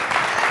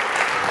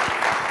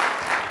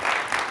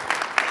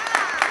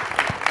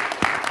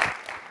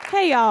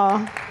Hey, y'all.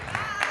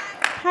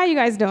 How you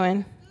guys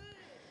doing?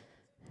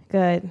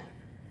 Good.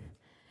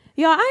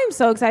 Y'all, I am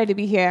so excited to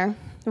be here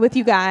with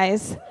you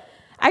guys.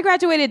 I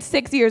graduated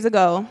 6 years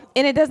ago,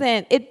 and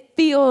it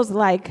feels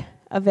like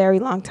a very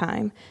long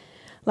time.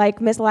 Like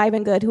Miss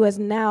Livengood, who has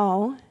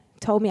now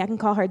told me I can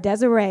call her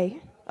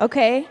Desiree,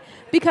 okay?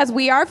 Because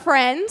we are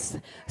friends.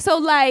 So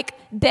like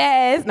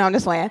Des, no, I'm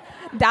just playing.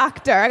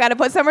 Doctor, I got to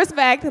put some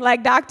respect.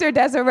 Like Dr.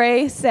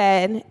 Desiree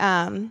said,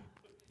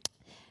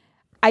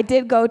 I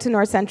did go to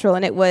North Central,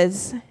 and it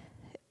was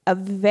a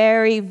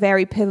very,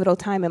 very pivotal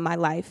time in my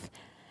life.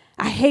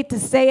 I hate to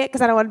say it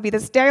because I don't want to be the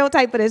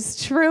stereotype, but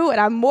it's true,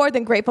 and I'm more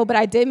than grateful. But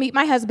I did meet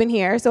my husband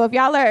here, so if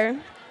y'all are,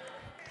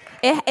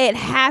 it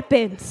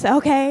happens,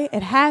 okay?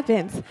 It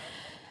happens.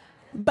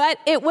 But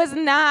it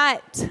wasn't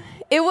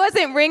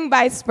ring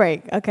by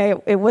spring, okay?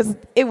 It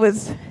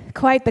was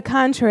quite the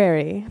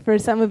contrary for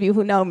some of you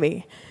who know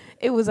me.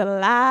 It was a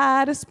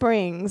lot of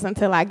springs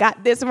until I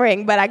got this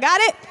ring, but I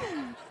got it.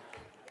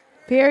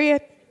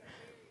 Period.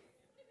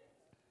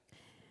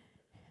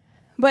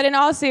 But in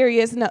all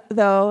seriousness,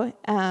 though,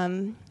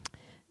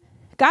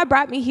 God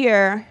brought me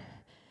here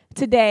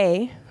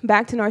today,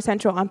 back to North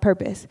Central on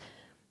purpose.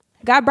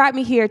 God brought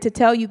me here to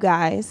tell you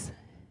guys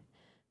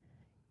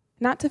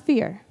not to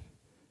fear.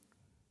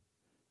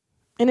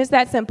 And it's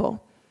that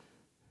simple.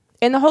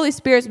 And the Holy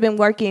Spirit's been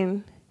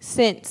working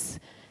since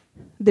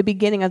the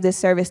beginning of this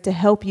service to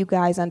help you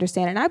guys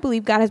understand. And I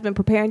believe God has been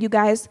preparing you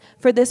guys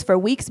for this for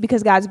weeks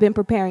because God's been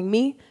preparing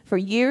me for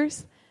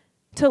years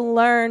to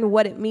learn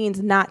what it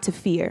means not to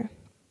fear.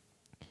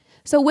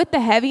 So with the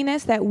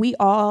heaviness that we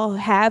all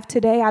have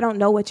today, I don't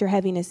know what your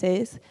heaviness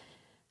is.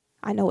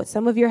 I know what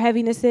some of your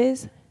heaviness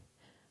is.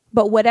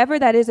 But whatever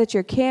that is that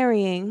you're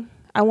carrying,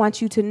 I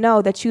want you to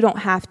know that you don't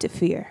have to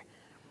fear.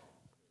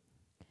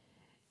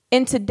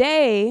 And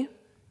today,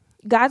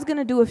 God's going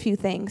to do a few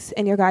things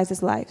in your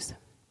guys' lives.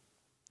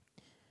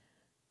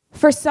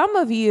 For some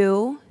of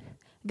you,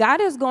 God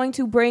is going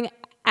to bring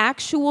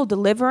actual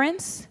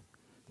deliverance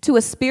to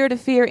a spirit of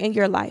fear in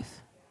your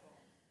life.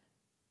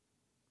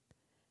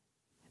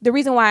 The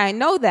reason why I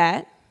know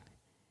that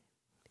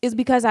is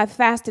because I've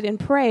fasted and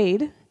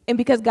prayed and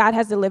because God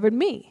has delivered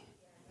me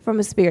from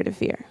a spirit of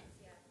fear.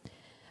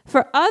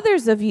 For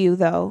others of you,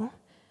 though,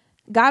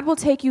 God will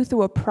take you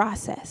through a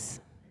process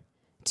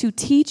to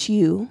teach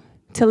you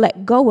to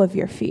let go of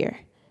your fear.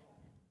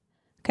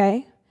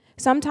 Okay?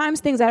 Sometimes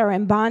things that are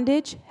in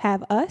bondage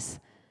have us,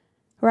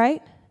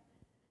 right?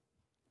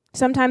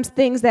 Sometimes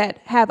things that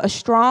have a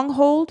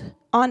stronghold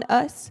on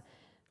us,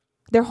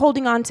 they're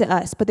holding on to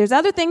us. But there's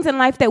other things in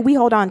life that we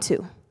hold on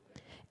to.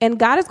 And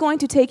God is going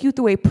to take you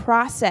through a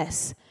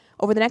process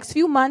over the next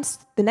few months,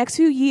 the next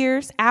few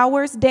years,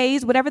 hours,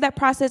 days, whatever that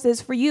process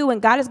is for you.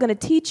 And God is going to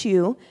teach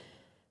you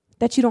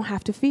that you don't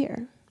have to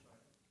fear.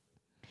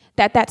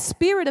 That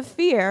spirit of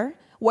fear,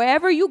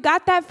 wherever you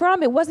got that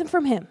from, it wasn't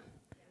from him.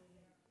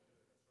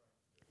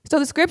 So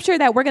the scripture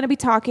that we're going to be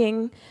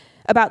talking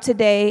about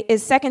today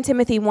is 2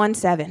 Timothy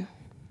 1:7.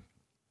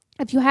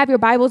 If you have your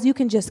Bibles, you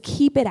can just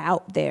keep it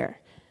out there,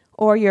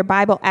 or your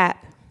Bible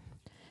app.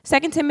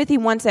 2 Timothy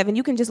 1:7,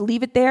 you can just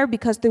leave it there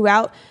because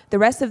throughout the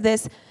rest of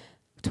this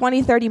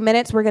 20, 30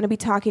 minutes, we're going to be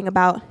talking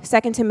about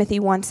 2 Timothy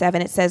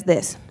 1:7. It says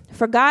this: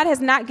 "For God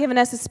has not given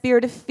us a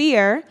spirit of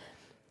fear,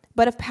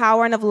 but of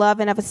power and of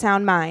love and of a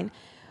sound mind."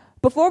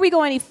 Before we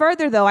go any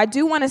further, though, I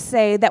do want to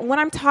say that when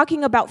I'm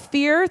talking about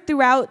fear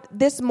throughout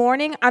this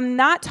morning, I'm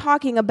not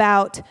talking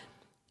about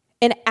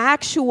an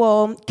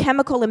actual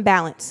chemical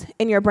imbalance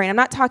in your brain. I'm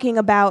not talking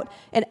about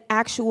an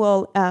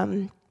actual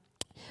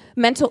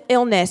mental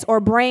illness or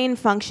brain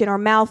function or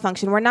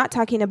malfunction. We're not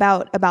talking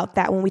about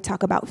that when we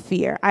talk about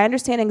fear. I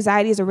understand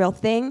anxiety is a real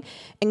thing,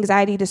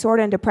 anxiety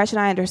disorder and depression.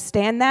 I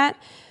understand that.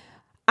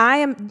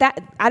 I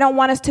don't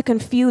want us to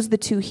confuse the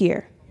two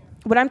here.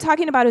 What I'm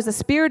talking about is a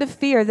spirit of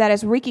fear that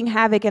is wreaking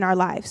havoc in our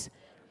lives.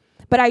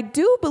 But I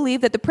do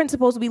believe that the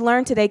principles we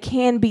learned today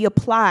can be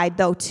applied,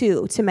 though,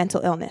 to mental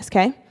illness,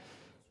 okay?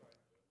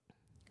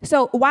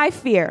 So why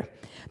fear?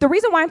 The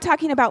reason why I'm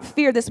talking about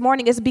fear this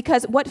morning is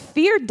because what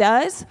fear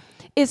does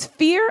is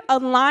fear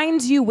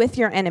aligns you with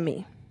your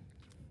enemy.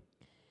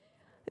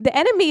 The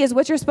enemy is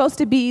what you're supposed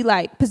to be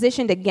like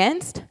positioned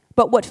against,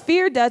 but what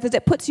fear does is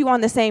it puts you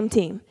on the same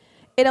team.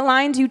 It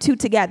aligns you two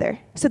together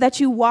so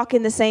that you walk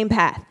in the same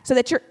path, so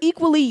that you're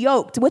equally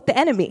yoked with the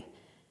enemy.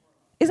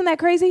 Isn't that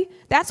crazy?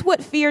 That's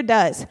what fear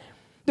does.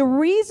 The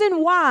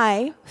reason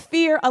why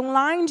fear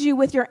aligns you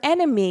with your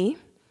enemy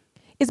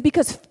is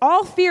because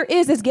all fear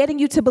is getting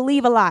you to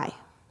believe a lie.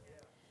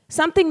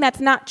 Something that's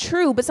not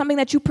true, but something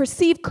that you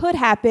perceive could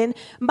happen,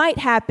 might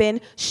happen,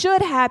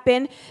 should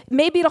happen.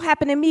 Maybe it'll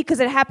happen to me because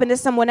it happened to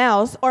someone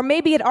else. Or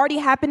maybe it already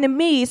happened to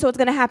me, so it's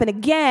going to happen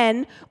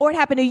again. Or it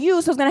happened to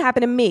you, so it's going to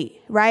happen to me,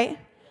 right?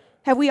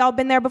 Have we all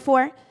been there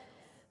before?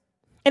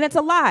 And it's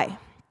a lie.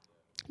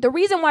 The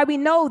reason why we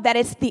know that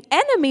it's the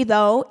enemy,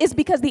 though, is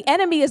because the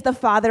enemy is the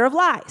father of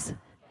lies.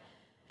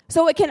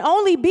 So it can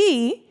only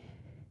be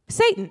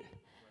Satan.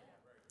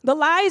 The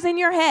lies in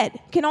your head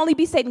can only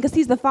be Satan because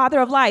he's the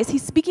father of lies.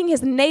 He's speaking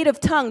his native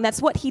tongue.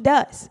 That's what he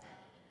does.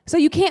 So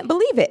you can't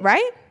believe it,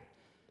 right?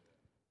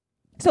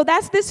 So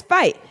that's this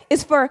fight.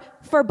 It's for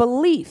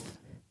belief,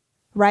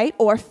 right?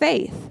 Or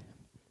faith.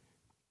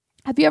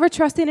 Have you ever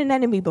trusted an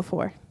enemy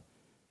before?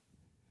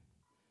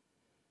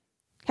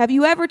 Have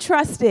you ever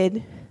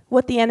trusted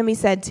what the enemy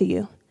said to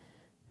you?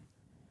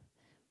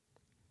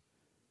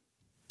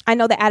 I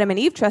know that Adam and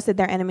Eve trusted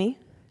their enemy.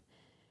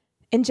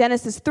 In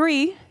Genesis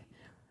 3,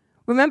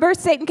 remember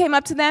Satan came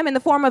up to them in the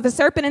form of a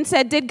serpent and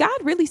said, "Did God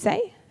really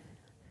say?"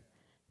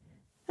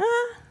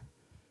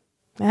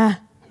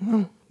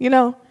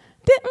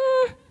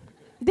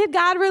 Did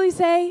God really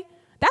say?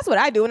 That's what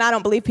I do when I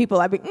don't believe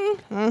people. I be,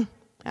 I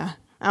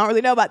don't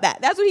really know about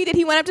that. That's what he did.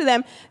 He went up to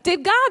them.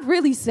 Did God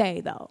really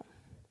say, though?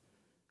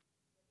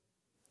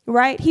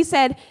 Right? He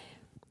said,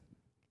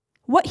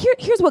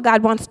 here's what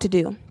God wants to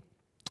do.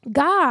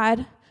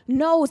 God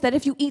knows that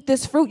if you eat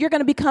this fruit, you're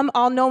going to become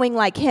all-knowing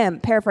like him.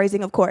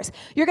 Paraphrasing, of course.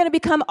 You're going to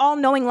become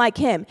all-knowing like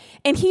him.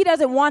 And he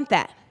doesn't want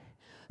that.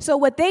 So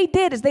what they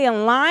did is they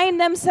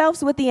aligned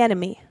themselves with the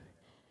enemy.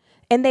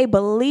 And they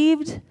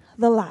believed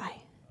the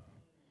lie.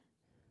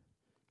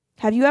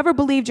 Have you ever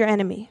believed your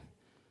enemy?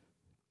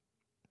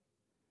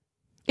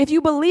 If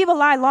you believe a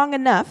lie long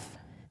enough,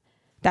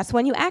 that's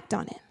when you act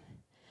on it.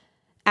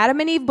 Adam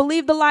and Eve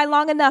believed the lie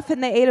long enough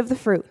and they ate of the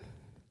fruit.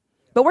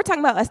 But we're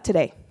talking about us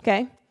today,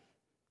 okay?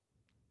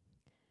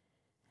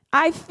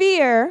 I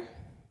fear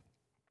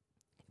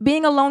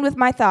being alone with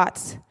my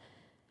thoughts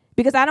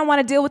because I don't want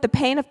to deal with the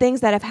pain of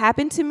things that have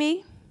happened to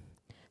me.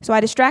 So I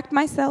distract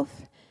myself.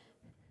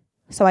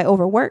 So I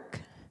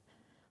overwork.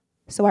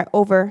 So I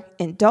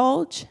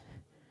overindulge.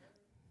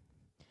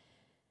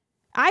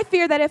 I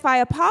fear that if I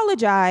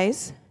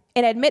apologize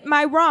and admit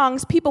my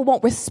wrongs, people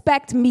won't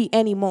respect me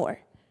anymore.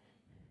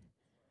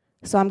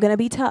 So I'm going to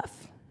be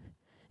tough.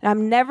 And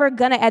I'm never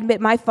going to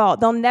admit my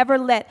fault.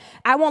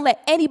 I won't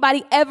let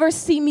anybody ever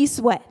see me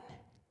sweat.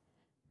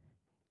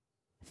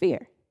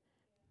 Fear.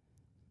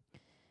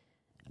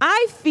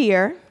 I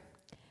fear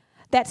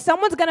that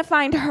someone's going to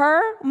find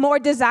her more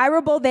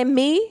desirable than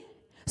me.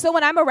 So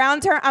when I'm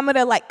around her, I'm going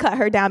to cut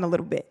her down a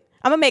little bit.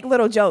 I'm going to make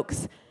little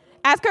jokes.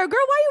 Ask her, "Girl,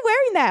 why are you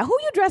wearing that? Who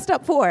you dressed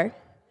up for?"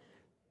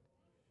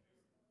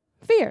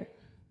 Fear.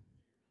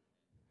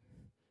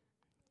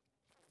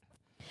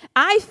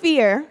 I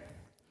fear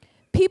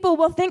people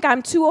will think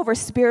I'm too over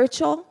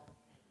spiritual.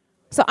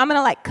 So I'm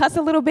going to cuss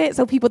a little bit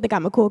so people think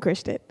I'm a cool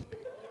Christian.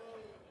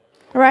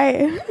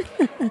 Right?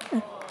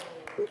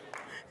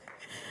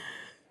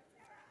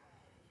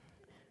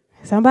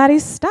 Somebody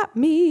stop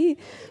me.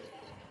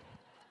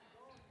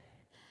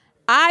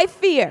 I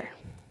fear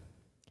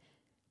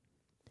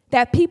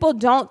that people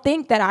don't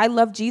think that I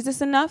love Jesus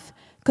enough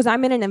because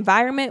I'm in an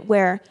environment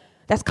where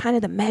that's kind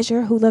of the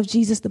measure who loves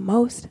Jesus the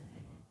most.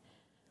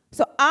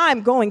 So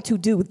I'm going to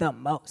do the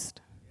most.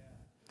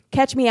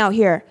 Catch me out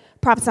here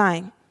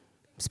prophesying,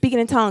 speaking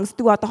in tongues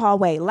throughout the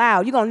hallway,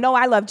 loud. You're going to know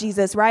I love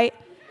Jesus, right?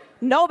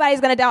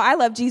 Nobody's going to doubt I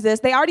love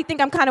Jesus. They already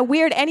think I'm kind of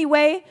weird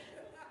anyway.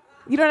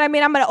 You know what I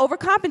mean? I'm going to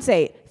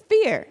overcompensate.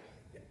 Fear.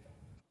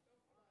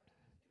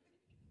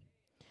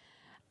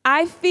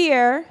 I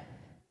fear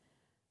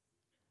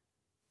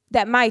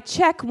that my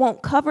check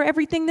won't cover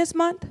everything this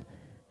month,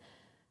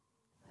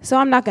 so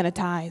I'm not going to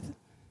tithe.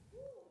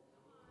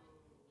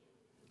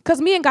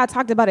 Because me and God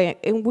talked about it,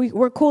 and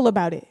we're cool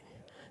about it.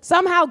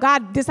 Somehow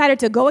God decided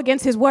to go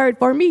against his word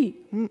for me.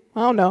 I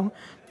don't know.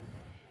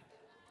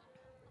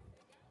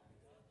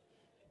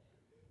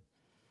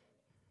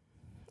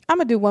 I'm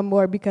going to do one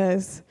more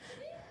because...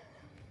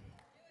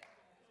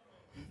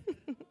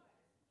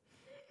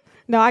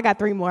 No, I got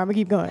 3 more. I'm going to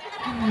keep going.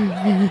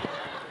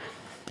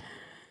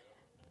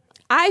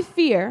 I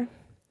fear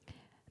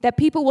that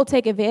people will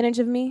take advantage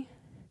of me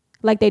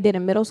like they did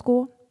in middle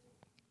school.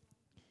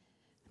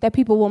 That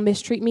people will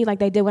mistreat me like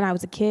they did when I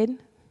was a kid.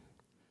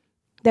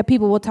 That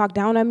people will talk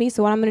down on me.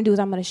 So what I'm going to do is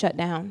I'm going to shut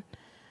down.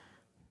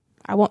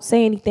 I won't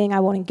say anything. I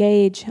won't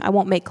engage. I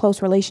won't make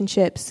close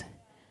relationships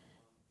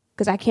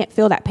because I can't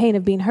feel that pain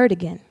of being hurt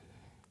again.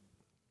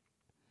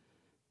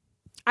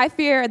 I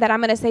fear that I'm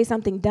going to say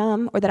something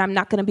dumb or that I'm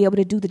not going to be able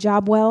to do the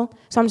job well,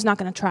 so I'm just not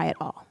going to try at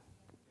all.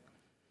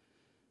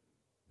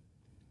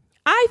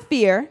 I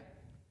fear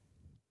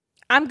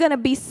I'm going to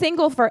be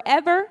single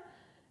forever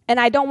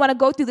and I don't want to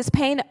go through this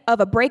pain of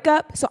a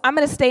breakup, so I'm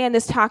going to stay in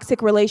this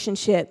toxic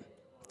relationship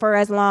for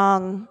as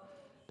long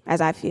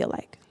as I feel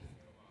like.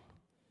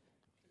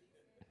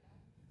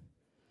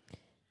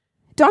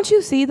 Don't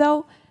you see,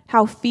 though,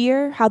 how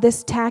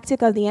this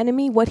tactic of the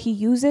enemy, what he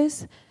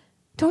uses,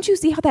 don't you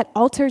see how that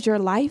alters your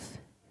life?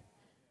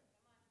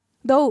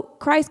 Though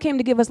Christ came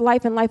to give us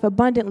life and life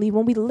abundantly,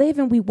 when we live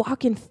and we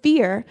walk in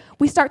fear,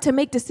 we start to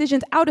make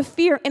decisions out of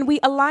fear and we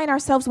align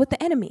ourselves with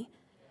the enemy.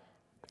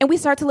 And we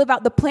start to live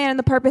out the plan and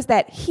the purpose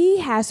that he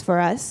has for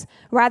us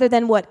rather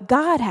than what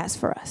God has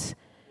for us.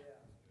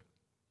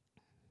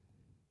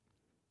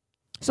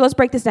 So let's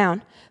break this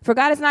down. For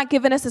God has not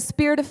given us a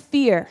spirit of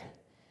fear,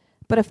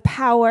 but of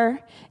power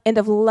and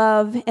of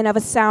love and of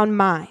a sound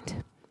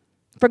mind.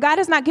 For God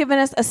has not given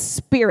us a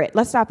spirit.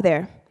 Let's stop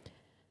there.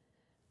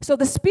 So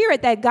the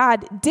spirit that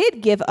God did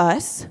give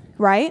us,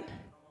 right,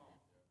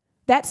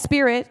 that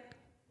spirit,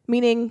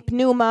 meaning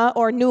pneuma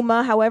or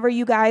pneuma, however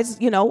you guys,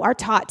 are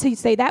taught to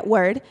say that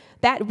word,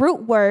 that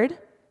root word,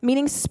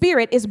 meaning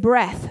spirit, is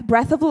breath,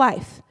 breath of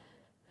life.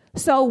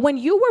 So when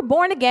you were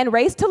born again,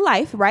 raised to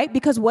life, right?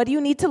 Because what do you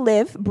need to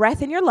live?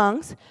 Breath in your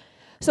lungs.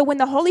 So when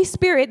the Holy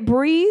Spirit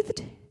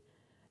breathed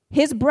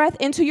his breath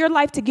into your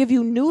life to give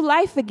you new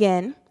life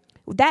again,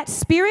 that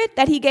spirit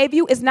that he gave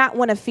you is not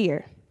one of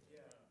fear.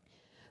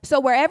 So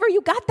wherever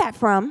you got that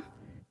from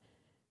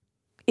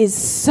is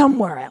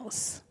somewhere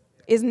else,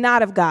 is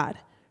not of God.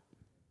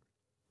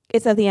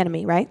 It's of the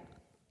enemy, right?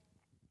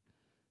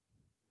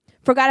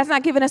 For God has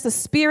not given us a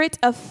spirit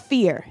of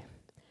fear.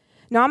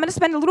 Now I'm going to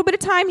spend a little bit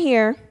of time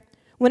here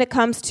when it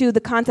comes to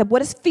the concept.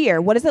 What is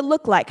fear? What does it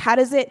look like? How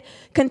does it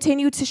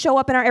continue to show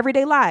up in our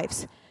everyday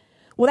lives?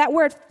 Well, that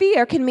word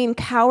fear can mean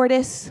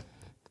cowardice,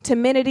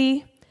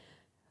 timidity.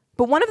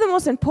 But one of the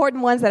most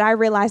important ones that I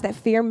realize that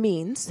fear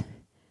means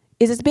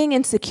is it's being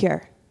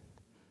insecure.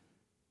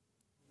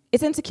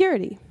 It's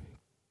insecurity.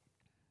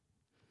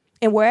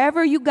 And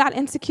wherever you got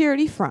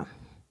insecurity from,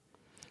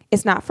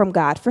 it's not from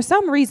God. For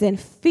some reason,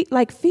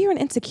 fear and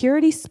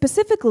insecurity,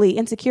 specifically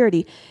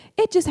insecurity,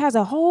 it just has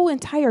a whole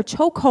entire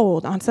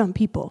chokehold on some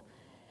people.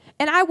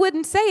 And I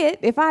wouldn't say it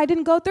if I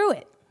didn't go through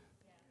it.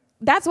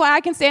 That's why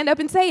I can stand up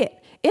and say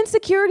it.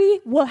 Insecurity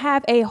will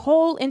have a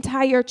whole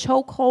entire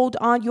chokehold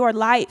on your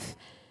life.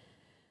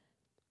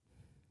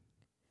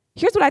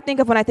 Here's what I think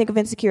of when I think of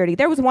insecurity.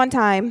 There was one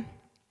time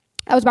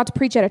I was about to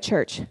preach at a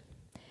church,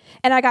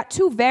 and I got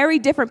two very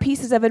different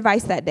pieces of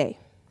advice that day.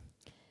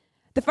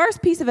 The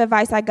first piece of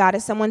advice I got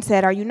is someone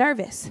said, "Are you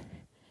nervous?"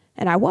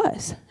 And I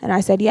was. And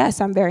I said, "Yes,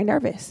 I'm very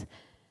nervous."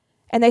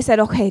 And they said,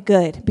 "Okay,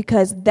 good,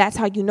 because that's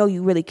how you know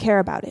you really care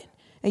about it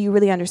and you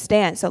really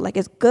understand. So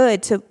it's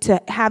good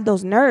to have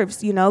those nerves,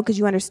 because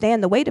you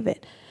understand the weight of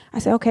it." I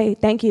said, "Okay,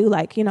 thank you.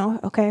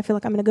 Okay, I feel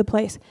like I'm in a good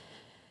place."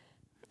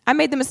 I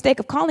made the mistake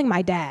of calling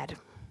my dad.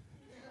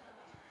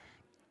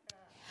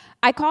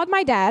 I called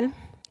my dad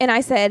and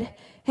I said,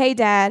 "Hey,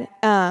 Dad,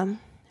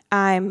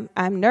 I'm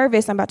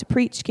nervous. I'm about to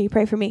preach. Can you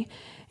pray for me?"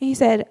 And he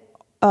said,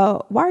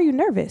 "Why are you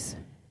nervous?"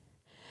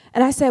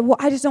 And I said, "Well,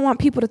 I just don't want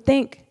people to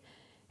think."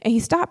 And he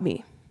stopped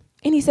me.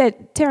 And he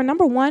said, "Tara,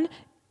 number one,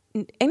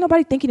 ain't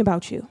nobody thinking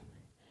about you."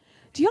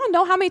 Do y'all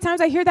know how many times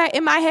I hear that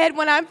in my head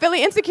when I'm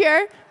feeling insecure?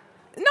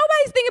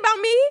 Nobody's thinking about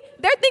me.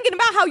 They're thinking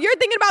about how you're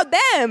thinking about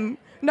them.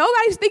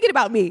 Nobody's thinking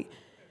about me.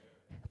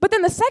 But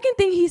then the second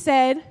thing he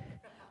said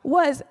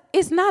was,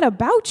 "It's not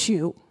about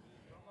you."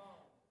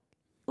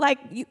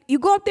 You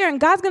go up there and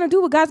God's going to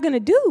do what God's going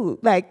to do.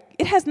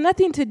 It has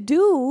nothing to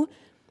do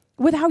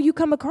with how you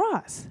come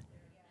across.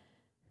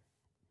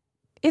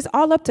 It's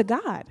all up to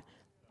God.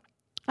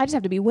 I just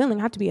have to be willing.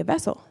 I have to be a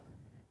vessel.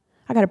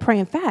 I got to pray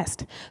and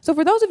fast. So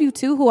for those of you,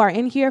 too, who are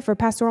in here for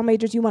pastoral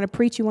majors, you want to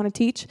preach, you want to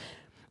teach,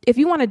 if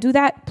you want to do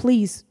that,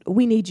 please,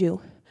 we need you.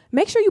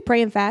 Make sure you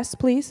pray and fast,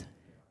 please.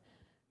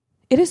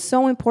 It is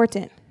so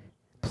important.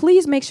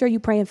 Please make sure you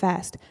pray and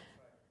fast.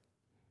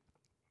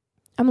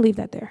 I'm going to leave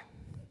that there.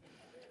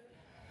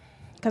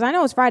 Because I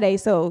know it's Friday,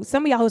 so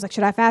some of y'all who's like,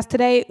 "Should I fast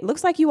today?"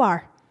 Looks like you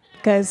are.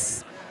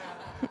 Because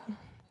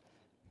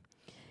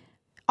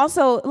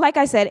also, like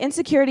I said,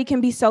 insecurity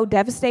can be so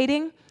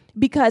devastating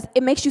because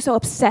it makes you so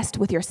obsessed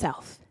with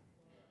yourself.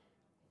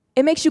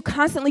 It makes you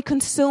constantly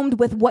consumed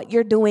with what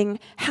you're doing,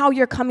 how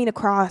you're coming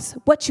across,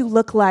 what you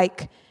look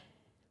like.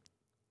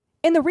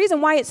 And the reason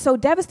why it's so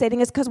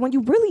devastating is because when you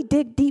really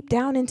dig deep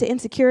down into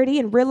insecurity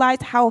and realize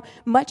how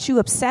much you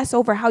obsess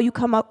over how you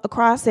come up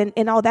across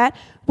and all that,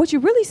 what you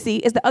really see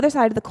is the other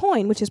side of the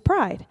coin, which is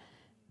pride.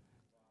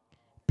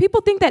 People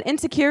think that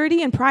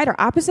insecurity and pride are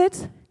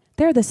opposites.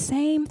 They're the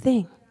same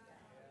thing.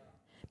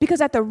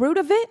 Because at the root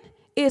of it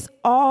is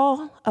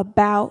all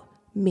about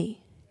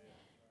me.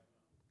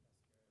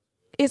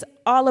 It's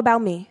all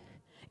about me.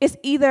 It's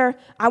either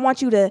I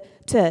want you to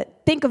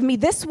think of me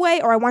this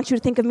way or I want you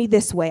to think of me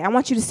this way. I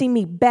want you to see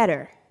me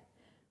better.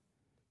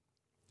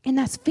 And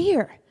that's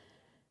fear.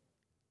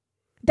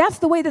 That's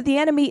the way that the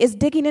enemy is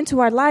digging into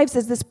our lives,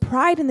 is this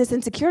pride and this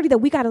insecurity that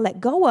we got to let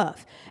go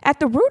of. At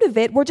the root of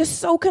it, we're just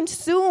so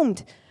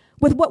consumed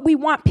with what we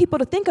want people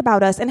to think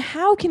about us. And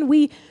how can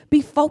we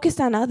be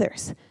focused on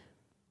others?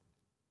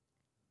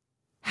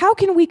 How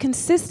can we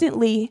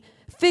consistently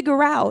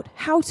figure out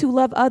how to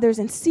love others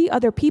and see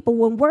other people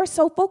when we're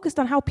so focused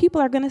on how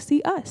people are going to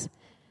see us?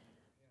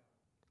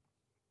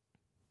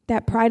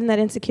 That pride and that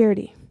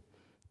insecurity.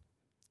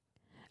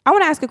 I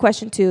want to ask a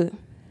question too,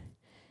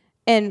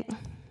 and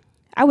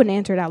I wouldn't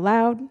answer it out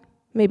loud,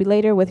 maybe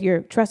later with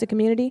your trusted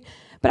community,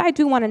 but I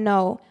do want to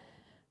know,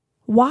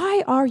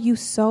 why are you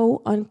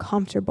so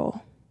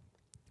uncomfortable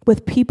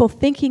with people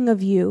thinking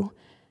of you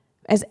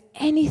as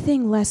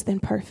anything less than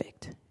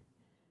perfect?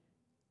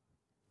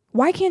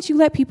 Why can't you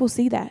let people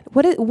see that?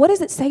 What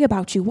does it say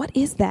about you? What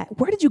is that?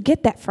 Where did you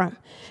get that from?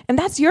 And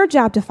that's your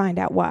job to find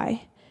out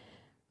why.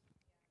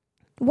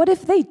 What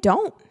if they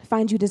don't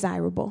find you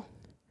desirable?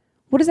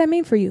 What does that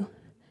mean for you?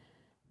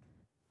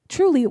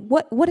 Truly,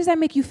 what does that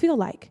make you feel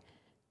like?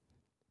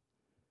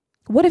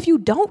 What if you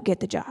don't get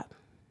the job?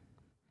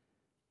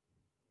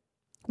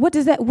 What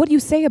do you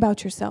say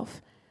about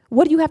yourself?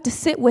 What do you have to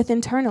sit with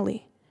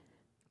internally?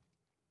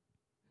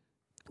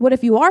 What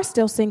if you are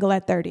still single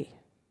at 30?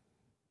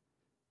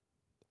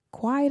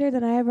 Quieter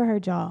than I ever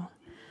heard y'all.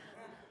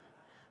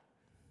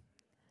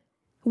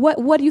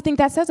 What do you think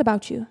that says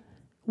about you?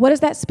 What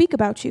does that speak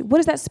about you? What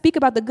does that speak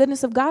about the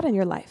goodness of God in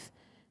your life?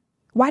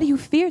 Why do you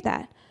fear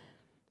that?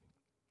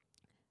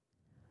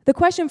 The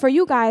question for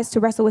you guys to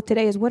wrestle with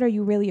today is, what are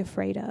you really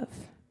afraid of?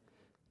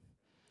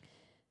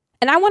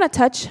 And I want to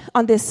touch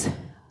on this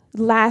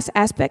last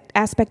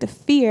aspect of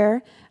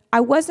fear. I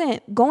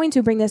wasn't going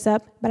to bring this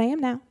up, but I am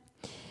now.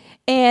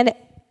 And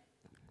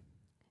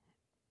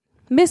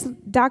Miss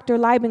Dr.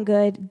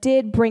 Liebengood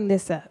did bring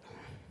this up.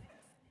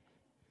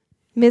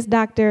 Miss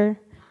Dr.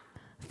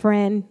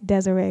 Friend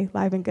Desiree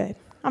Liebengood.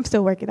 I'm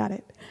still working on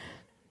it.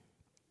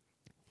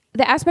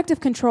 The aspect of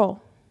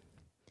control.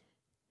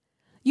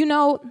 You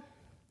know,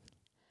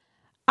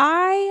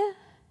 I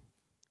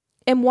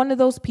am one of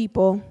those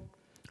people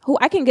who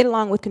I can get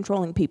along with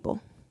controlling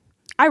people.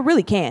 I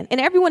really can.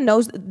 And everyone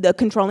knows the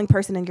controlling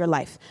person in your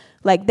life.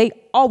 Like, they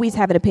always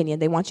have an opinion.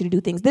 They want you to do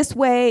things this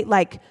way.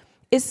 Like,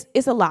 it's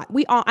a lot.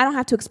 I don't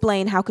have to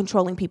explain how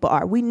controlling people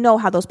are. We know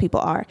how those people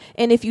are.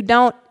 And if you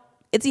don't,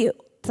 it's you.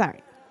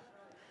 Sorry.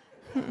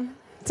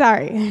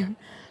 Sorry.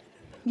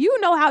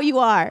 You know how you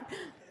are.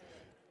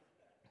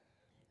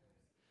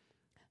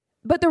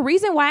 But the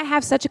reason why I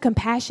have such a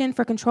compassion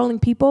for controlling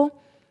people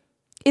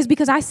is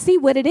because I see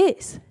what it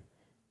is.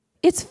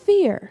 It's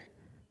fear.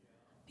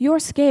 You're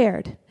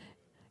scared.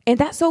 And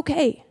that's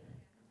okay.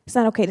 It's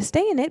not okay to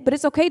stay in it, but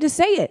it's okay to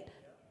say it.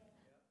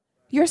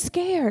 You're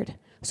scared.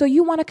 So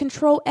you want to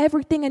control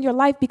everything in your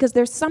life because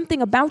there's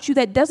something about you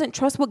that doesn't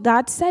trust what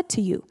God said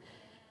to you.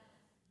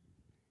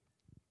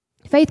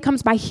 Faith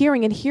comes by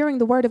hearing, and hearing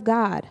the word of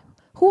God.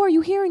 Who are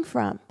you hearing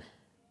from?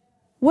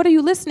 What are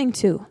you listening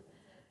to?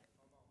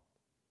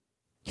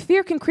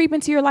 Fear can creep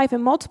into your life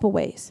in multiple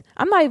ways.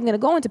 I'm not even going to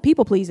go into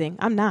people pleasing.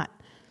 I'm not.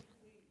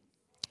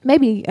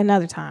 Maybe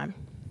another time.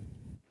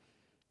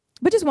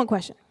 But just one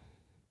question.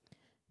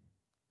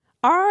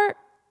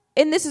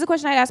 And this is a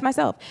question I ask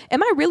myself,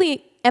 am I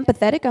really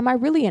empathetic? Am I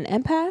really an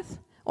empath?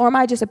 Or am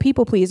I just a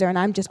people pleaser and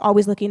I'm just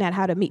always looking at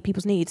how to meet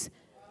people's needs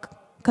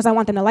because I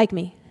want them to like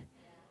me?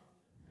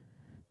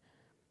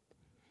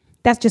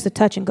 That's just a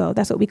touch and go.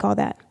 That's what we call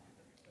that.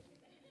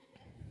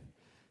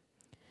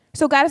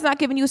 So God has not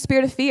given you a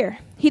spirit of fear.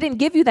 He didn't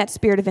give you that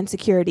spirit of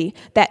insecurity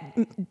that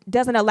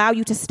doesn't allow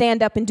you to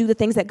stand up and do the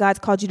things that God's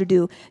called you to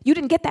do. You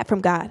didn't get that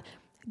from God.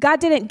 God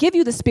didn't give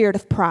you the spirit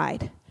of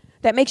pride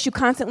that makes you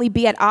constantly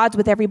be at odds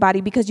with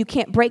everybody because you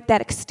can't break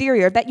that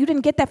exterior. That you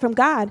didn't get that from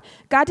God.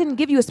 God didn't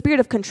give you a spirit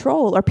of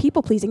control or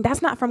people pleasing.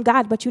 That's not from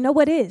God, but you know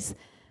what is?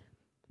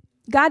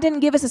 God didn't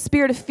give us a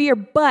spirit of fear,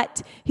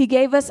 but he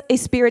gave us a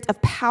spirit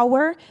of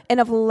power and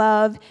of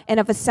love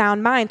and of a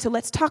sound mind. So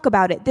let's talk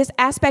about it. This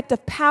aspect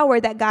of power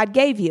that God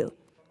gave you.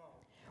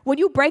 When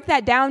you break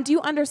that down, do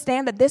you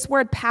understand that this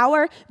word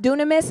power,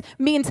 dunamis,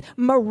 means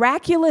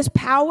miraculous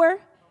power?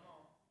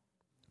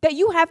 That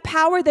you have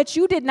power that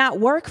you did not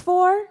work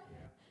for?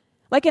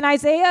 Like in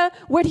Isaiah,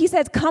 where he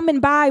says, come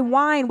and buy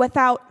wine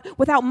without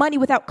money,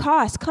 without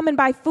cost. Come and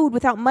buy food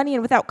without money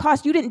and without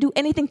cost. You didn't do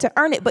anything to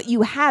earn it, but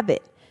you have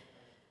it.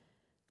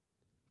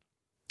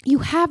 You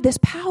have this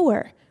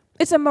power.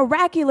 It's a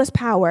miraculous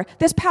power.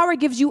 This power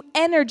gives you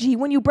energy.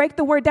 When you break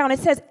the word down, it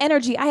says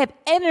energy. I have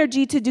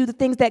energy to do the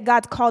things that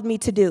God's called me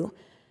to do,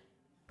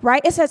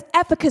 right? It says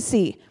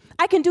efficacy.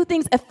 I can do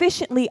things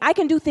efficiently. I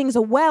can do things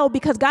well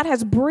because God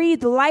has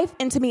breathed life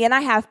into me and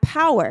I have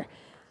power.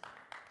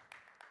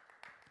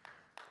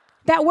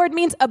 That word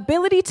means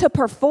ability to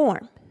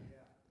perform,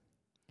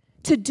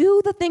 to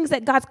do the things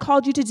that God's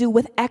called you to do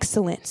with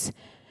excellence.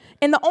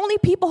 And the only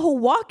people who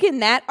walk in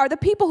that are the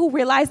people who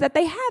realize that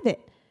they have it.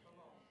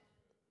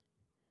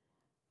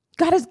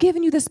 God has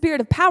given you the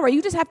spirit of power.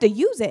 You just have to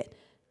use it.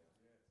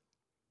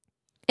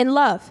 And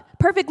love.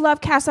 Perfect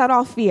love casts out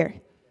all fear.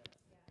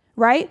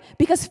 Right?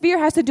 Because fear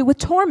has to do with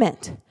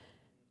torment.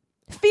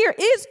 Fear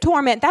is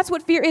torment. That's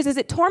what fear is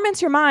it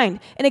torments your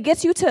mind. And it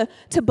gets you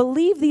to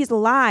believe these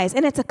lies.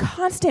 And it's a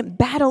constant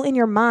battle in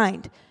your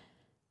mind.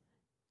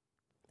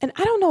 And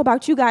I don't know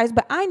about you guys,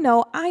 but I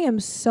know I am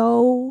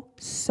so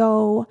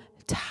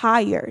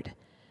tired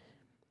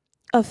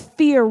of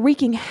fear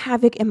wreaking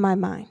havoc in my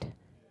mind,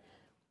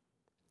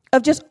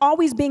 of just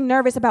always being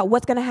nervous about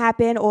what's going to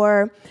happen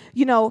or,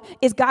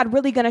 is God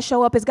really going to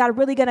show up? Is God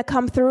really going to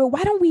come through?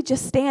 Why don't we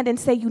just stand and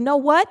say, you know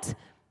what?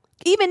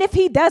 Even if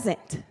he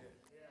doesn't,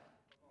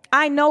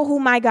 I know who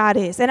my God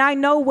is and I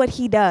know what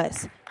he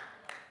does.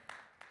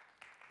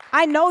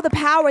 I know the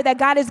power that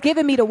God has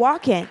given me to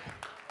walk in.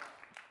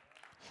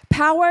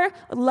 Power,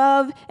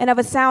 love, and of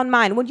a sound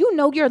mind. When you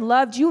know you're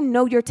loved, you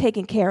know you're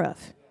taken care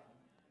of.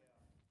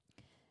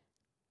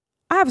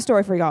 I have a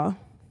story for y'all.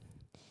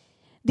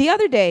 The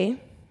other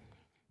day,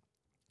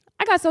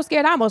 I got so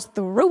scared I almost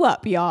threw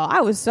up, y'all.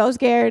 I was so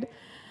scared.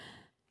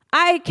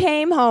 I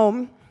came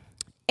home,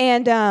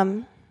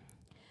 and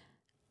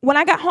when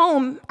I got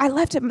home, I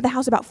left the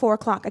house about 4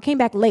 o'clock. I came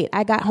back late.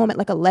 I got home at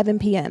like 11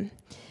 p.m.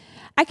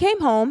 I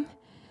came home.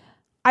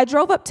 I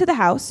drove up to the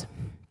house,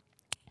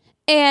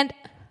 and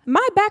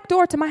my back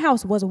door to my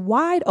house was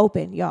wide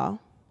open, y'all.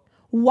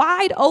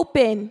 Wide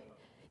open.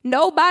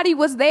 Nobody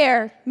was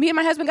there. Me and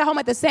my husband got home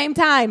at the same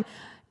time.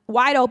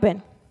 Wide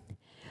open.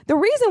 The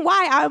reason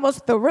why I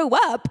almost threw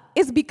up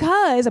is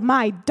because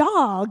my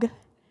dog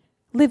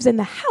lives in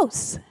the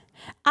house.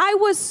 I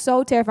was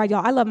so terrified,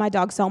 y'all. I love my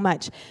dog so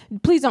much.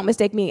 Please don't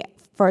mistake me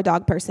for a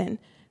dog person.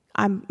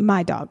 I'm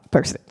my dog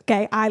person,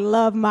 okay? I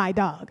love my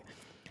dog.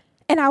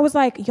 And I was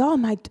like, y'all,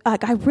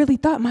 I really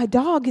thought my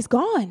dog is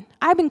gone.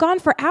 I've been gone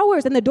for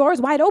hours, and the door is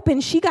wide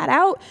open. She got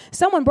out.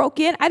 Someone broke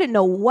in. I didn't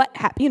know what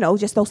happened,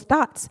 just those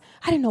thoughts.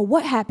 I didn't know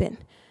what happened.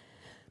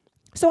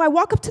 So I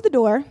walk up to the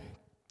door,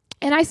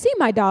 and I see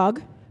my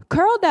dog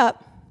curled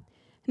up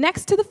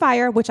next to the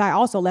fire, which I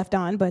also left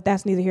on, but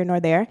that's neither here nor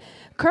there,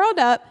 curled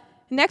up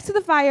next to the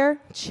fire,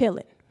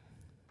 chilling.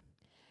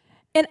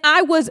 And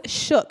I was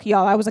shook,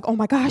 y'all. I was like, oh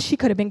my gosh, she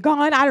could have been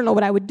gone. I don't know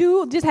what I would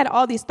do. Just had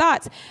all these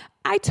thoughts.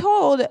 I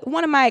told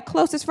one of my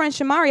closest friends,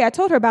 Shamari, I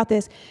told her about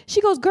this.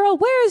 She goes, girl,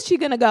 where is she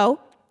going to go?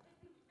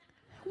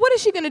 What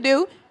is she going to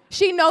do?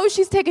 She knows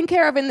she's taken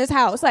care of in this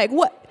house. Like,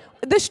 what?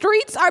 The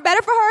streets are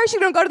better for her? She's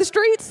going to go to the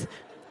streets?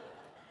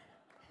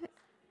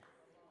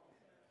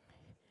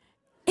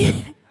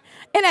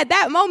 And at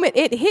that moment,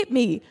 it hit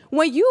me.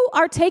 When you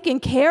are taken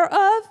care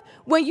of,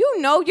 when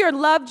you know you're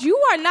loved, you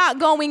are not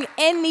going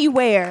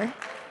anywhere,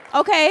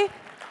 okay?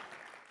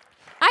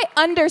 I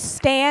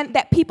understand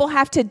that people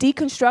have to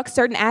deconstruct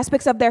certain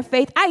aspects of their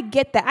faith. I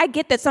get that. I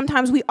get that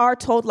sometimes we are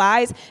told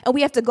lies and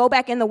we have to go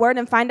back in the Word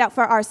and find out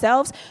for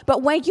ourselves.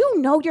 But when you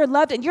know you're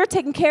loved and you're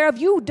taken care of,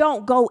 you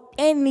don't go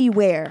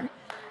anywhere.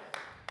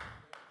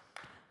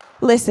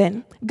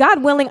 Listen,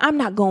 God willing, I'm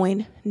not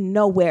going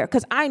nowhere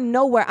because I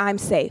know where I'm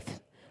safe.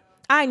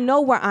 I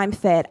know where I'm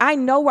fed. I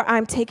know where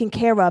I'm taken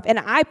care of. And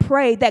I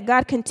pray that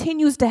God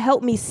continues to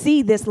help me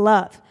see this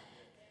love.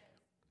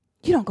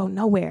 You don't go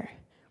nowhere.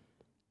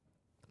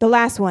 The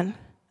last one,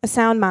 a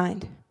sound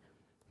mind.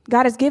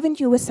 God has given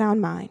you a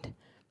sound mind.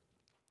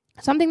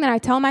 Something that I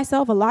tell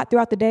myself a lot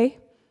throughout the day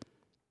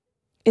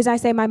is I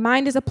say, my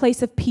mind is a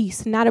place of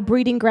peace, not a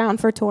breeding ground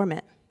for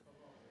torment.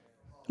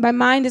 My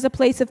mind is a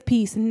place of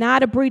peace,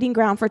 not a breeding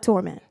ground for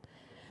torment.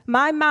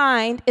 My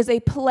mind is a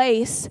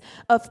place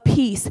of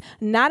peace,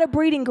 not a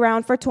breeding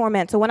ground for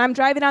torment. So when I'm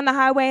driving on the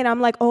highway and I'm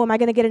like, oh, am I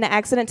going to get in an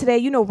accident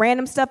today?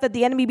 Random stuff that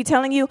the enemy be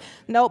telling you.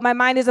 Nope, my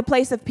mind is a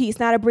place of peace,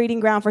 not a breeding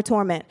ground for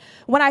torment.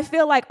 When I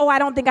feel like, oh, I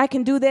don't think I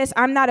can do this,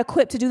 I'm not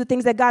equipped to do the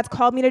things that God's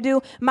called me to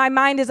do, my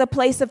mind is a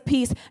place of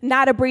peace,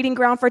 not a breeding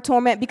ground for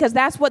torment, because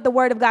that's what the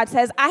Word of God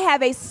says. I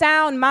have a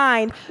sound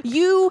mind.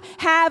 You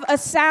have a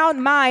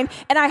sound mind.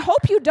 And I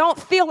hope you don't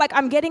feel like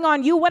I'm getting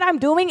on you. What I'm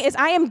doing is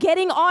I am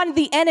getting on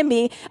the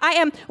enemy. I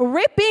am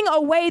ripping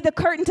away the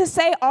curtain to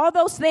say all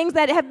those things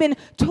that have been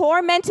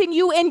tormenting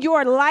you in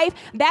your life.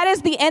 That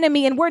is the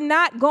enemy, and we're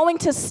not going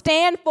to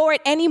stand for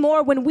it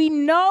anymore when we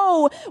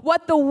know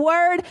what the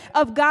Word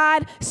of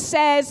God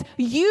says.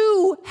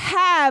 You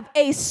have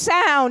a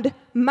sound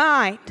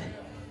mind.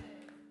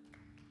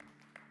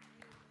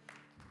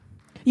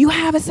 You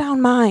have a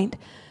sound mind.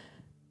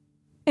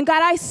 And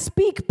God, I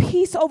speak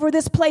peace over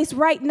this place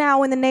right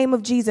now in the name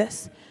of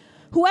Jesus.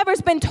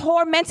 Whoever's been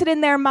tormented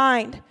in their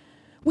mind,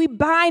 we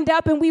bind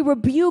up and we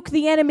rebuke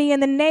the enemy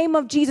in the name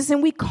of Jesus,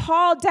 and we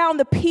call down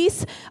the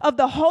peace of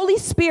the Holy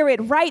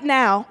Spirit right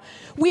now.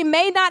 We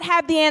may not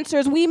have the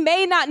answers. We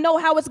may not know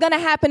how it's going to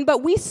happen,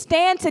 but we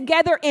stand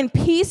together in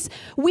peace.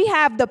 We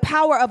have the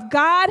power of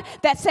God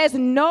that says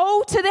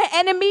no to the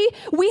enemy.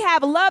 We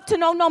have love to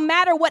know no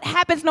matter what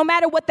happens, no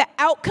matter what the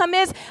outcome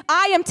is,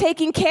 I am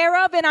taken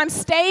care of and I'm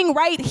staying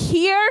right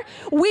here.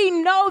 We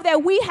know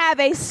that we have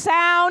a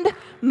sound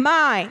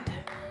mind.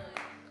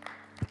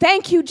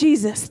 Thank you,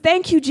 Jesus.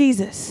 Thank you,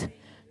 Jesus.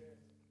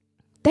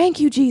 Thank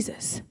you,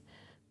 Jesus.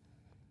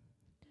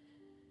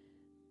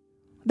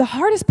 The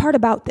hardest part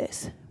about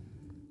this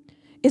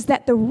is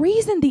that the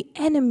reason the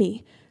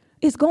enemy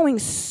is going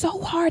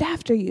so hard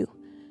after you,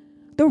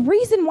 the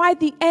reason why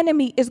the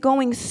enemy is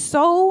going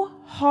so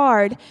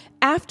hard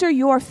after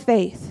your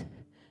faith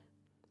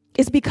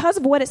is because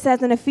of what it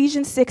says in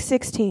Ephesians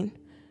 6:16.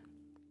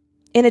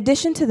 In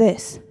addition to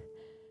this,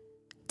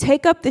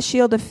 take up the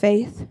shield of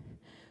faith,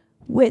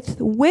 with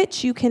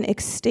which you can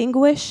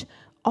extinguish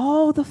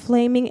all the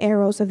flaming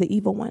arrows of the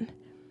evil one.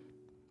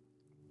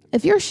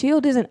 If your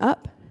shield isn't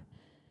up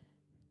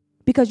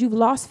because you've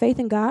lost faith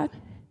in God,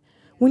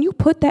 when you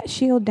put that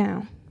shield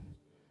down,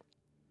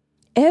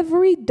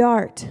 every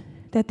dart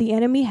that the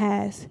enemy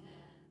has,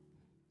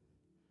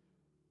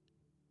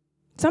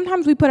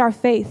 sometimes we put our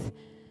faith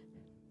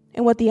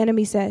in what the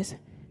enemy says,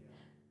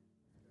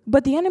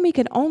 but the enemy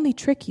can only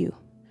trick you.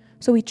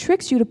 So he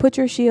tricks you to put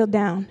your shield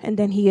down, and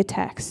then he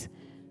attacks.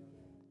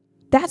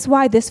 That's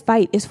why this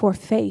fight is for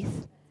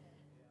faith.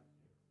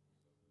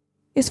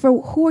 It's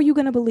for who are you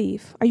going to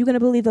believe? Are you going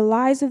to believe the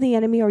lies of the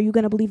enemy, or are you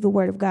going to believe the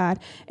Word of God?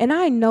 And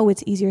I know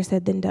it's easier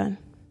said than done.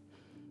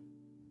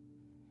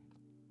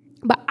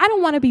 But I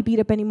don't want to be beat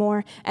up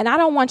anymore, and I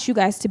don't want you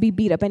guys to be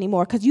beat up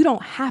anymore, because you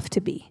don't have to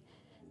be.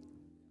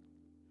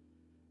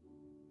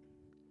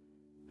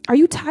 Are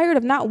you tired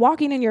of not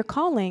walking in your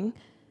calling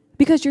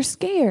because you're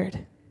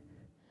scared?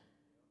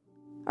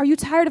 Are you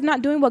tired of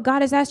not doing what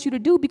God has asked you to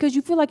do because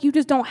you feel like you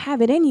just don't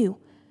have it in you?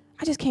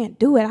 I just can't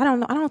do it. I don't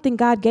know. I don't think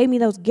God gave me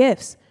those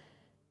gifts.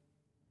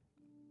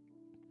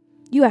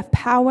 You have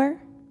power.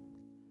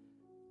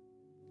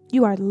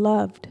 You are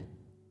loved.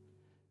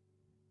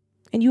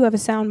 And you have a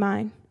sound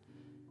mind.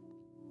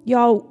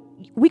 Y'all,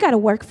 we got to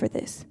work for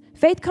this.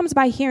 Faith comes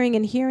by hearing,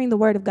 and hearing the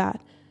word of God.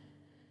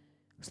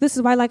 So this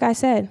is why, like I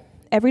said,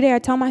 every day I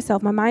tell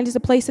myself my mind is a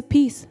place of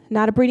peace,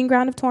 not a breeding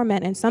ground of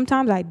torment. And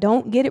sometimes I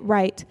don't get it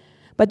right.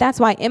 But that's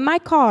why in my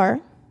car,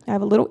 I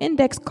have a little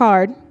index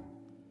card,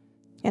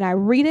 and I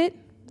read it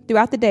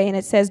throughout the day, and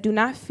it says, "Do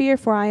not fear,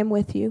 for I am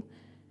with you.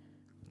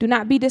 Do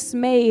not be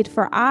dismayed,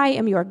 for I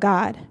am your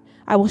God.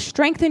 I will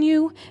strengthen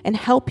you and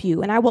help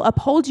you, and I will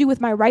uphold you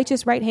with my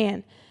righteous right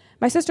hand."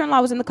 My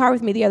sister-in-law was in the car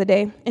with me the other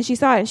day, and she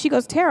saw it, and she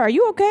goes, "Tara, are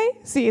you okay?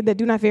 See the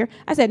do not fear?"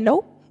 I said,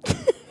 "Nope."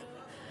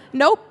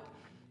 Nope,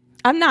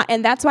 I'm not.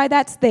 And that's why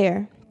that's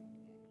there.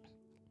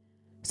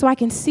 So I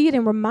can see it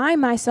and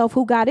remind myself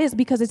who God is,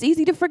 because it's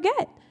easy to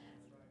forget.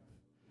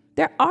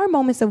 There are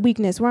moments of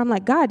weakness where I'm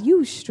like, God,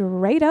 you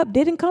straight up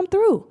didn't come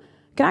through.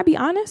 Can I be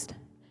honest?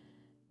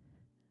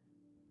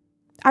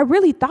 I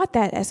really thought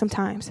that at some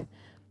times.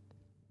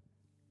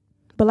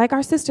 But like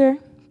our sister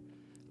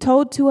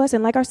told to us,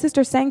 and like our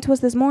sister sang to us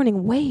this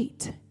morning,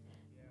 wait.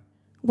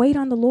 Wait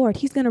on the Lord.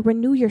 He's going to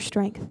renew your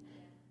strength.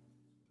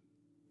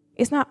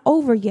 It's not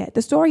over yet.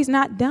 The story's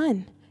not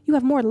done. You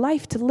have more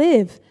life to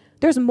live.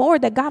 There's more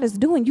that God is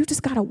doing. You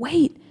just got to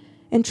wait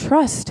and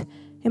trust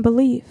and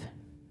believe.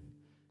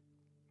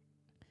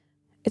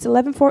 It's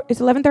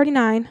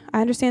 11:39. I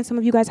understand some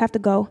of you guys have to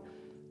go,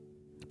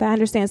 but I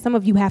understand some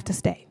of you have to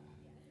stay.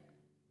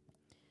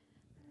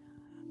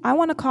 I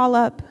want to call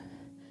up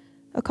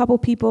a couple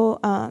people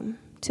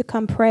to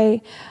come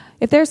pray.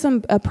 If there's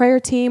a prayer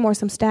team or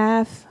some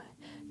staff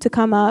to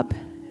come up,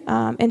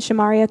 and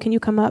Shamaria, can you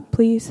come up,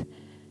 please?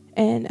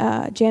 And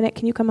Janet,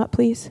 can you come up,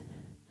 please?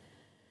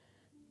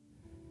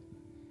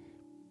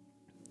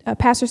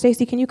 Pastor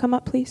Stacy, can you come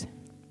up, please?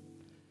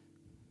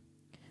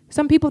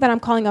 Some people that I'm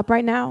calling up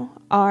right now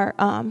are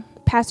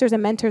pastors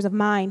and mentors of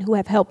mine who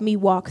have helped me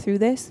walk through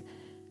this.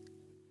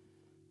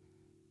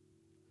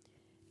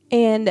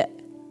 And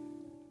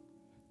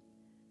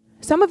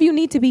some of you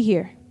need to be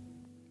here.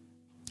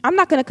 I'm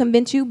not going to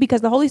convince you,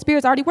 because the Holy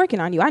Spirit's already working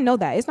on you. I know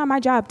that. It's not my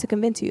job to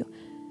convince you.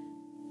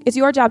 It's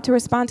your job to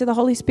respond to the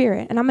Holy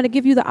Spirit. And I'm going to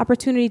give you the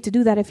opportunity to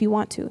do that if you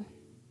want to.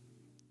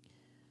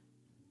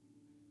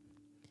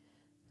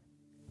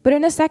 But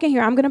in a second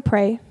here, I'm going to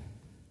pray.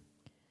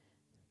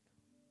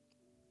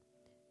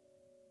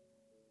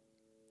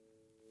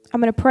 I'm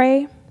going to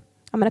pray.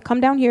 I'm going to come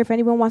down here if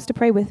anyone wants to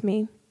pray with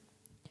me.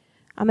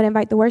 I'm going to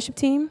invite the worship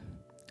team,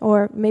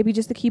 or maybe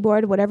just the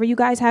keyboard, whatever you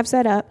guys have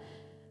set up.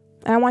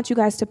 And I want you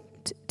guys to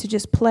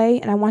just play,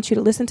 and I want you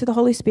to listen to the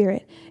Holy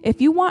Spirit.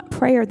 If you want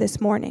prayer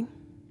this morning,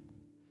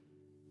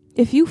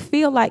 if you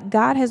feel like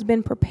God has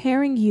been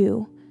preparing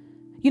you,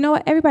 you know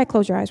what? Everybody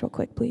close your eyes real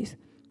quick, please.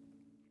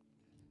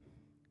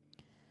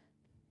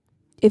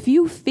 If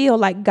you feel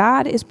like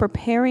God is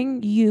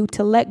preparing you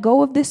to let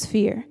go of this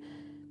fear,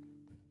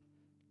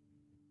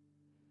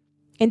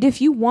 and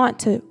if you want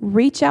to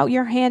reach out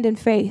your hand in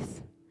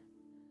faith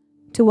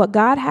to what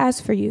God has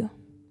for you,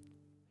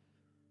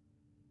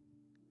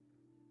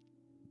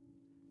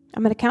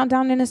 I'm going to count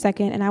down in a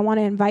second, and I want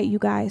to invite you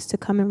guys to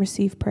come and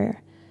receive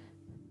prayer.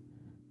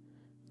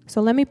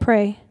 So let me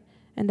pray,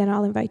 and then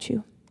I'll invite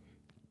you.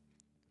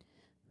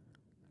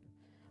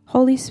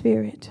 Holy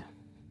Spirit,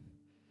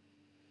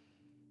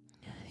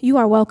 you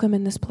are welcome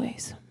in this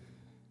place.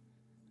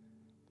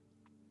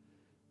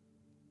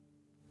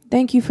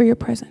 Thank you for your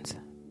presence.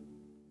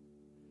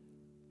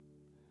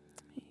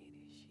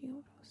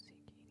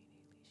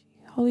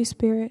 Holy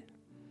Spirit,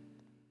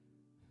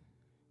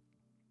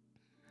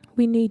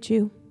 we need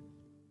you.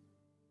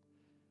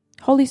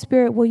 Holy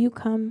Spirit, will you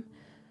come?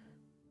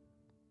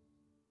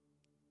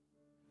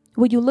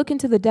 Will you look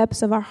into the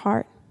depths of our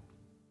heart?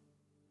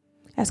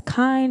 As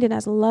kind and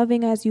as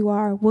loving as you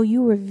are, will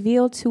you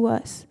reveal to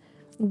us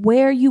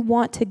where you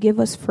want to give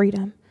us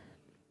freedom?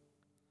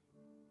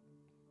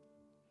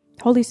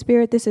 Holy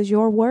Spirit, this is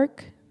your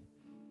work,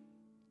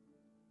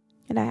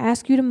 and I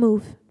ask you to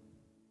move.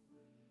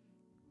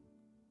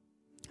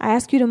 I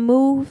ask you to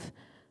move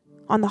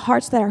on the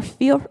hearts that are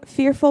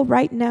fearful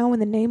right now in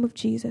the name of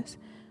Jesus.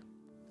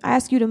 I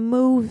ask you to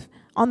move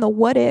on the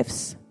what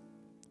ifs.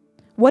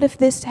 What if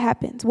this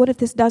happens? What if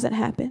this doesn't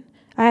happen?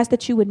 I ask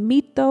that you would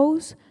meet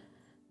those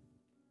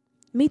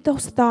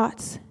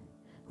thoughts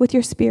with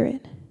your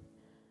Spirit.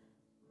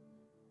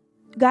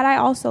 God, I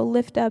also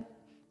lift up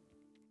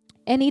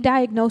any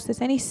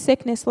diagnosis, any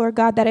sickness, Lord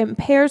God, that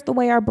impairs the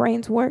way our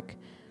brains work.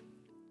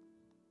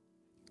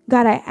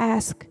 God, I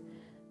ask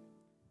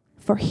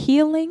for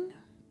healing.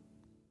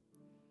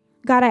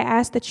 God, I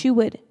ask that you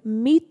would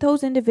meet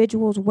those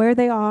individuals where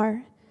they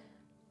are.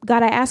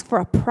 God, I ask for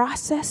a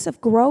process of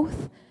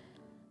growth.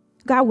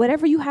 God,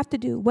 whatever you have to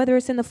do, whether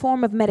it's in the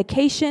form of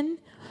medication,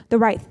 the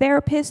right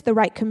therapist, the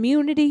right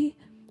community,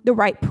 the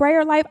right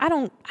prayer life. I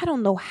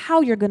don't know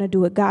how you're going to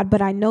do it, God,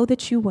 but I know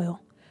that you will.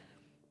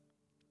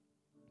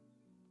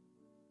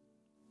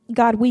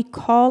 God, we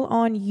call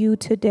on you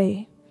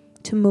today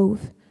to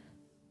move.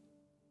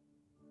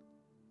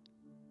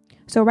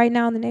 So right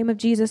now, in the name of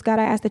Jesus, God,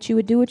 I ask that you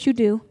would do what you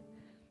do.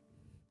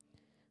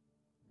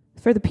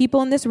 For the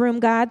people in this room,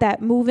 God,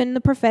 that move in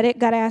the prophetic,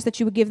 God, I ask that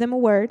you would give them a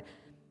word.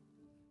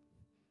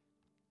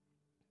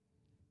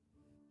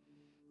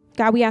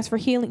 God, we ask for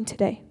healing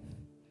today.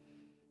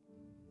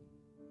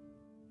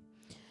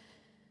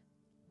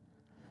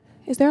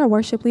 Is there a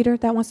worship leader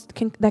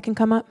that can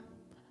come up?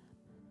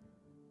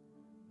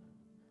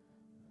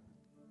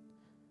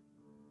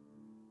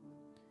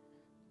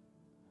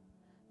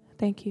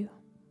 Thank you.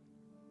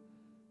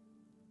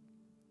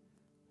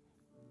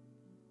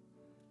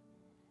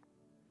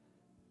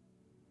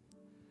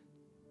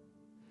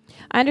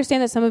 I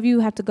understand that some of you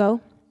have to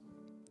go.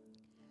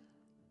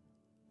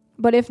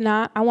 But if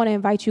not, I want to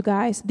invite you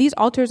guys. These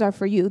altars are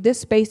for you. This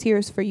space here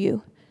is for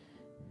you.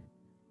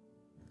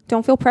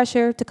 Don't feel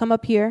pressure to come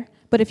up here.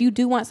 But if you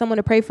do want someone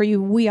to pray for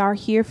you, we are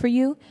here for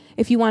you.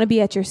 If you want to be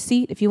at your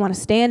seat, if you want to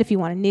stand, if you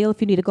want to kneel, if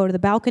you need to go to the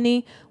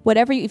balcony,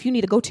 whatever, if you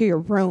need to go to your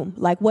room,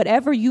 like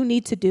whatever you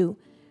need to do.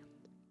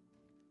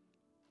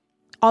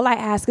 All I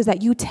ask is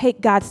that you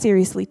take God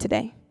seriously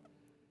today.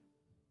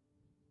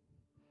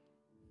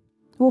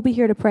 We'll be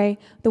here to pray.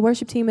 The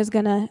worship team is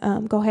going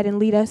to go ahead and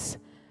lead us.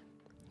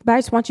 But I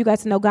just want you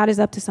guys to know God is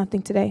up to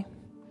something today.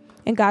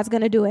 And God's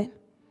going to do it.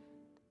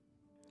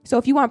 So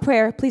if you want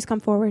prayer, please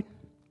come forward.